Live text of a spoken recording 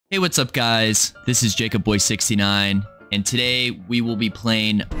Hey, what's up guys? This is JacobBoy69, and today we will be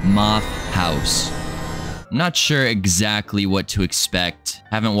playing Moth House. I'm not sure exactly what to expect.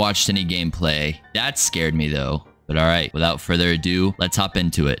 Haven't watched any gameplay. That scared me though. But alright, without further ado, let's hop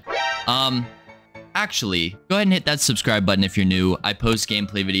into it. Actually, go ahead and hit that subscribe button if you're new. I post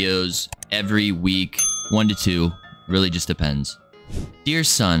gameplay videos every week, 1 to 2. Really just depends. Dear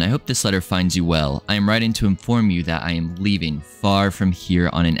son, I hope this letter finds you well. I am writing to inform you that I am leaving far from here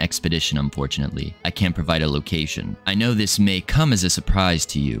on an expedition, unfortunately. I can't provide a location. I know this may come as a surprise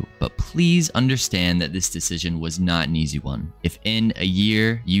to you, but please understand that this decision was not an easy one. If in a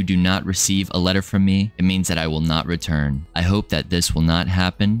year you do not receive a letter from me, it means that I will not return. I hope that this will not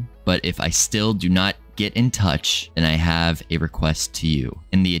happen, but if I still do not get in touch, then I have a request to you.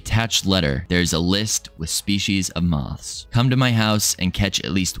 In the attached letter, there's a list with species of moths. Come to my house and catch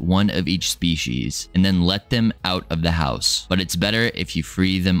at least one of each species, and then let them out of the house. But it's better if you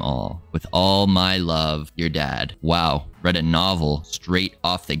free them all. With all my love, your dad. Wow, read a novel straight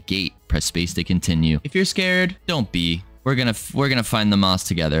off the gate. Press space to continue. If you're scared, don't be. We're gonna find the moths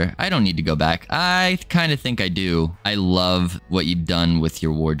together. I don't need to go back. I kind of think I do. I love what you've done with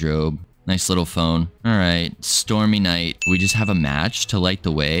your wardrobe. Nice little phone. All right, stormy night. We just have a match to light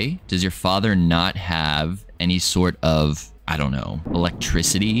the way. Does your father not have any sort of, I don't know,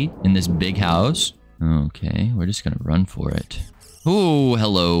 electricity in this big house? Okay, we're just gonna run for it. Oh,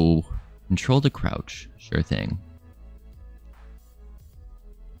 hello. Control to crouch. Sure thing.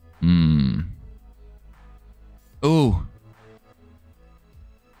 Oh.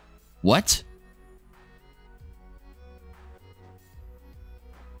 What?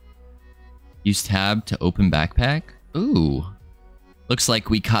 Use tab to open backpack. Ooh. Looks like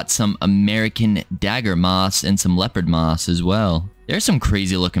we caught some American dagger moths and some leopard moths as well. There's some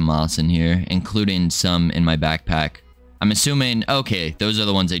crazy looking moths in here, including some in my backpack. I'm assuming, okay, those are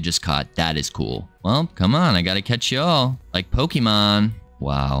the ones I just caught. That is cool. Well, come on, I gotta catch y'all. Like Pokemon.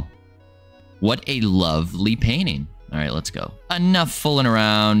 Wow. What a lovely painting. All right, let's go. Enough fooling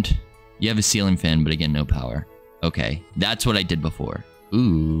around. You have a ceiling fan, but again, no power. Okay, that's what I did before.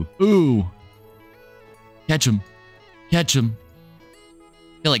 Ooh. Ooh. Catch him. Catch him.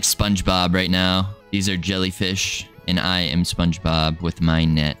 I feel like SpongeBob right now. These are jellyfish, and I am SpongeBob with my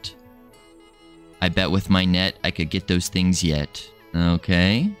net. I bet with my net, I could get those things yet.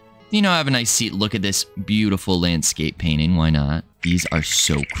 Okay. You know, I have a nice seat. Look at this beautiful landscape painting. Why not? These are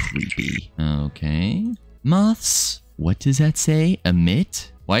so creepy. Okay. Moths. What does that say?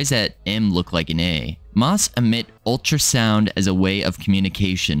 Emit? Why does that M look like an A? Moths emit ultrasound as a way of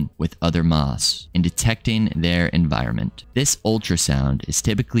communication with other moths in detecting their environment. This ultrasound is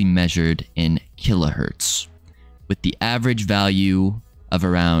typically measured in kilohertz, with the average value of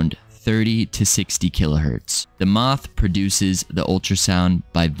around 30 to 60 kilohertz. The moth produces the ultrasound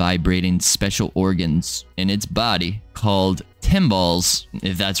by vibrating special organs in its body called timbals.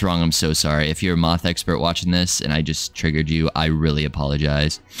 If that's wrong, I'm so sorry. If you're a moth expert watching this and I just triggered you, I really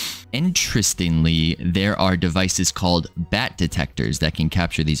apologize. Interestingly, there are devices called bat detectors that can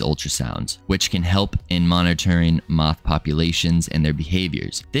capture these ultrasounds, which can help in monitoring moth populations and their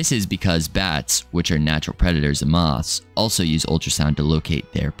behaviors. This is because bats, which are natural predators of moths, also use ultrasound to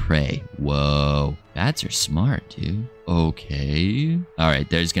locate their prey. Whoa. Bats are smart, dude. Okay. All right,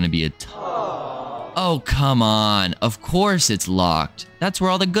 there's gonna be a oh, come on. Of course it's locked. That's where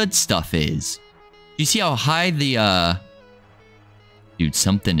all the good stuff is. Do you see how high the, Dude,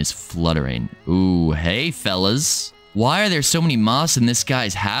 something is fluttering. Ooh, hey, fellas. Why are there so many moths in this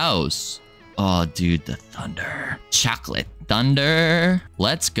guy's house? Oh, dude, the thunder. Chocolate thunder.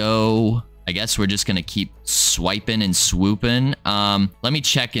 Let's go. I guess we're just gonna keep swiping and swooping. Let me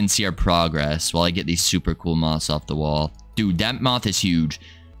check and see our progress while I get these super cool moths off the wall. Dude, that moth is huge.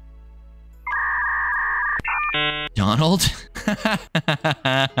 Donald?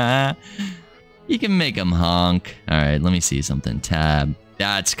 You can make him honk. All right, let me see something. Tab.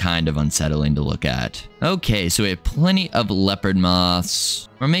 That's kind of unsettling to look at. Okay, so we have plenty of leopard moths.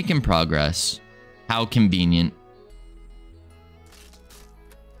 We're making progress. How convenient.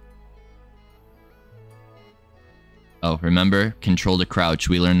 Oh, remember? Control to crouch.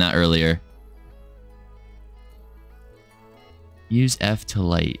 We learned that earlier. Use F to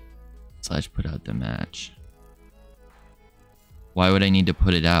light. / put out the match. Why would I need to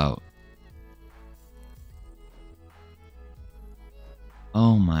put it out?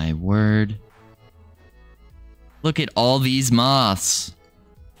 Oh my word. Look at all these moths.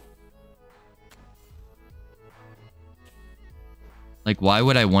 Like, why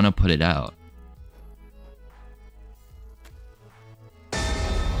would I want to put it out?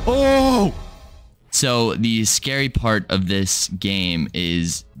 Oh! So the scary part of this game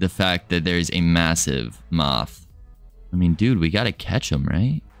is the fact that there's a massive moth. I mean, dude, we gotta catch him,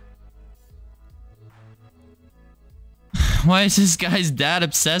 right? Why is this guy's dad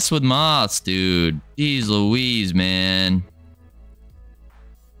obsessed with moths, dude? Jeez Louise, man.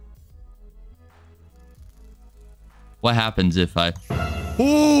 What happens if I...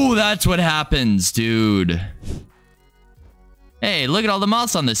 Oh, that's what happens, dude. Hey, look at all the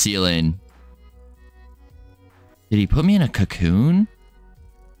moths on the ceiling. Did he put me in a cocoon?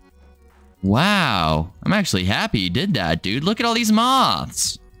 Wow. I'm actually happy he did that, dude. Look at all these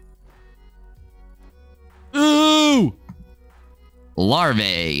moths. Ooh!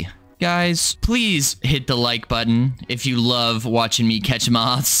 Larvae. Guys, please hit the like button if you love watching me catch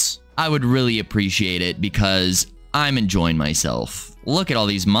moths. I would really appreciate it because I'm enjoying myself. Look at all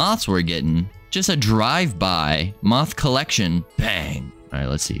these moths we're getting. Just a drive-by moth collection. Bang. All right,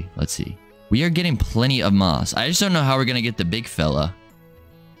 let's see. Let's see. We are getting plenty of moths. I just don't know how we're going to get the big fella.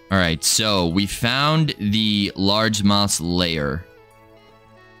 All right, so we found the large moth's lair.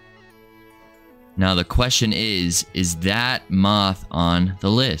 Now the question is that moth on the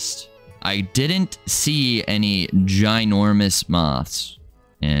list? I didn't see any ginormous moths,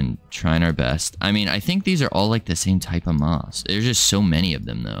 and trying our best. I mean, I think these are all like the same type of moths. There's just so many of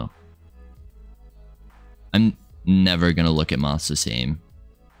them though. I'm never gonna look at moths the same.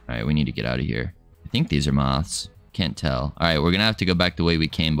 All right, we need to get out of here. I think these are moths. Can't tell. All right, we're gonna have to go back the way we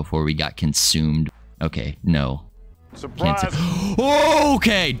came before we got consumed. Okay, no. Surprise!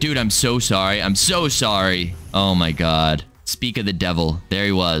 Okay, dude, I'm so sorry. I'm so sorry. Oh my god. Speak of the devil. There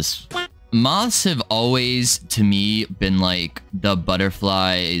he was. Moths have always, to me, been like the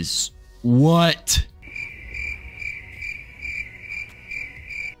butterflies. What?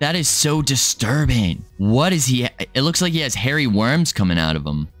 That is so disturbing. What is he? It looks like he has hairy worms coming out of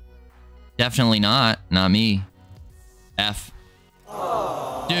him. Definitely not. Not me. F.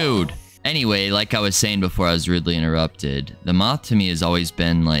 Dude. Anyway, like I was saying before I was rudely interrupted, the moth to me has always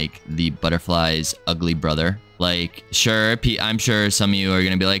been like the butterfly's ugly brother. Like, sure, I'm sure some of you are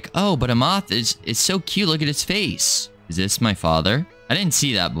gonna be like, oh, but a moth is so cute. Look at its face. Is this my father? I didn't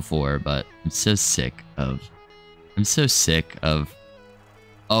see that before, but I'm so sick of...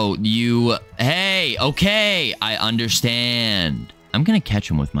 Oh, you... Hey, okay, I understand. I'm gonna catch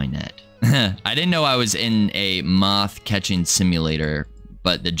him with my net. I didn't know I was in a moth catching simulator,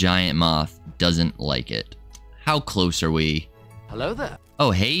 but the giant moth doesn't like it. How close are we? Hello there.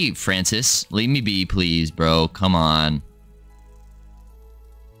 Oh, hey, Francis. Leave me be, please, bro. Come on.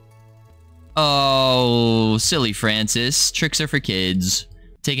 Oh, silly Francis. Tricks are for kids.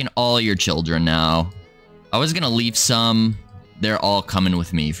 Taking all your children now. I was gonna leave some. They're all coming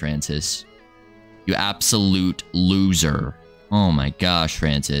with me, Francis. You absolute loser. Oh my gosh,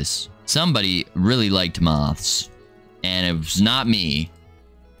 Francis. Somebody really liked moths. And it was not me.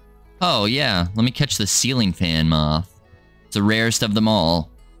 Oh, yeah. Let me catch the ceiling fan moth. It's the rarest of them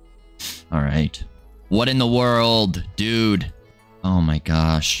all. Alright. What in the world, dude? Oh my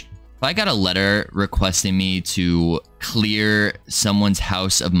gosh. If I got a letter requesting me to clear someone's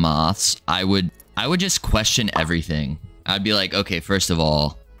house of moths, I would just question everything. I'd be like, okay, first of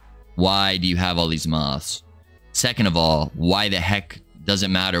all, why do you have all these moths? Second of all, why the heck does it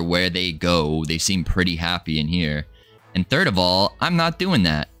matter where they go? They seem pretty happy in here. And third of all, I'm not doing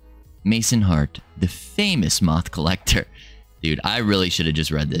that. Mason Hart, the famous moth collector. Dude, I really should have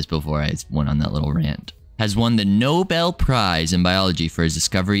just read this before I went on that little rant. Has won the Nobel Prize in Biology for his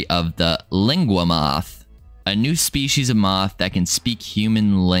discovery of the lingua moth, a new species of moth that can speak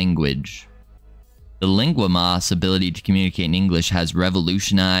human language. The lingua moth's ability to communicate in English has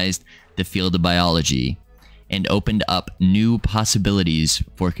revolutionized the field of biology and opened up new possibilities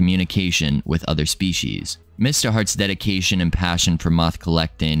for communication with other species. Mr. Hart's dedication and passion for moth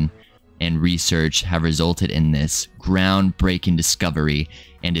collecting and research have resulted in this groundbreaking discovery,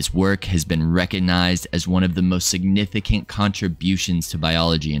 and his work has been recognized as one of the most significant contributions to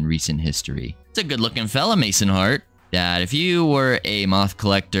biology in recent history. It's a good-looking fella, Mason Hart. Dad, if you were a moth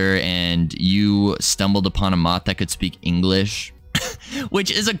collector and you stumbled upon a moth that could speak English,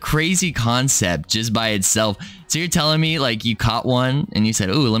 which is a crazy concept just by itself. So you're telling me, like, you caught one and you said,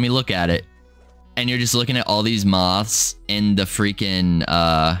 ooh, let me look at it. And you're just looking at all these moths in the freaking,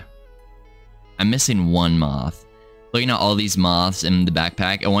 I'm missing one moth. Looking at all these moths in the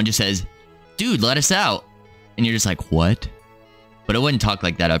backpack, and one just says, dude, let us out. And you're just like, what? But it wouldn't talk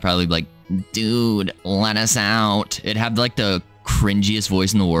like that. I'd probably be like, dude, let us out. It'd have like the cringiest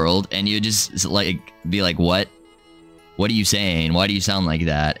voice in the world, and you'd just like be like, what? What are you saying? Why do you sound like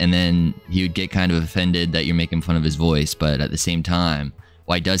that? And then he would get kind of offended that you're making fun of his voice, but at the same time,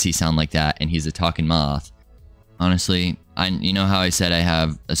 Why does he sound like that? And he's a talking moth. Honestly, you know how I said I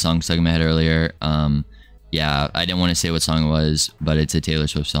have a song stuck in my head earlier? Yeah, I didn't want to say what song it was, but it's a Taylor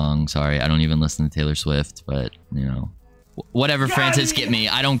Swift song. Sorry, I don't even listen to Taylor Swift, but, you know. Whatever, Francis, get me.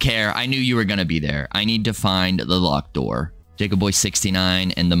 I don't care. I knew you were going to be there. I need to find the locked door. Jacob Boy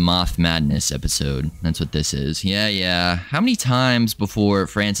 69 and the Moth Madness episode. That's what this is. Yeah. How many times before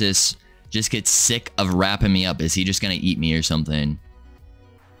Francis just gets sick of wrapping me up? Is he just going to eat me or something?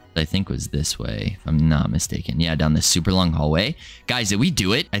 I think was this way, if I'm not mistaken. Yeah, down this super long hallway. Guys, did we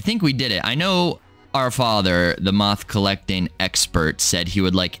do it? I think we did it. I know our father, the moth collecting expert, said he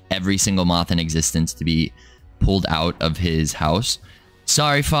would like every single moth in existence to be pulled out of his house.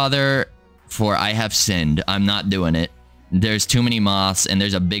 Sorry, father, for I have sinned. I'm not doing it. There's too many moths, and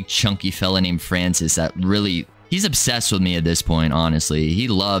there's a big chunky fella named Francis that really... He's obsessed with me at this point, honestly. He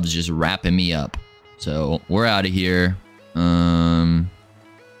loves just wrapping me up. So, we're out of here.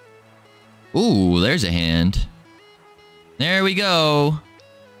 Ooh, there's a hand. There we go.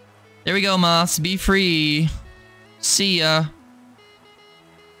 There we go, moths. Be free. See ya.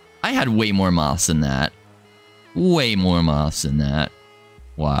 I had way more moths than that. Way more moths than that.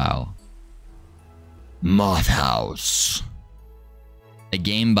 Wow. Moth House. A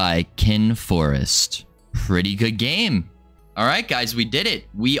game by Ken Forrest. Pretty good game. Alright, guys, we did it.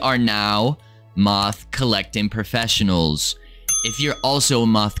 We are now moth collecting professionals. If you're also a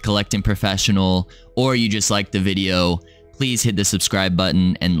moth collecting professional, or you just like the video, please hit the subscribe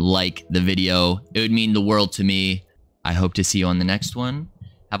button and like the video. It would mean the world to me. I hope to see you on the next one.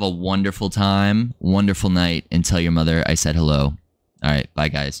 Have a wonderful time, wonderful night, and tell your mother I said hello. All right, bye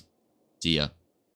guys. See ya.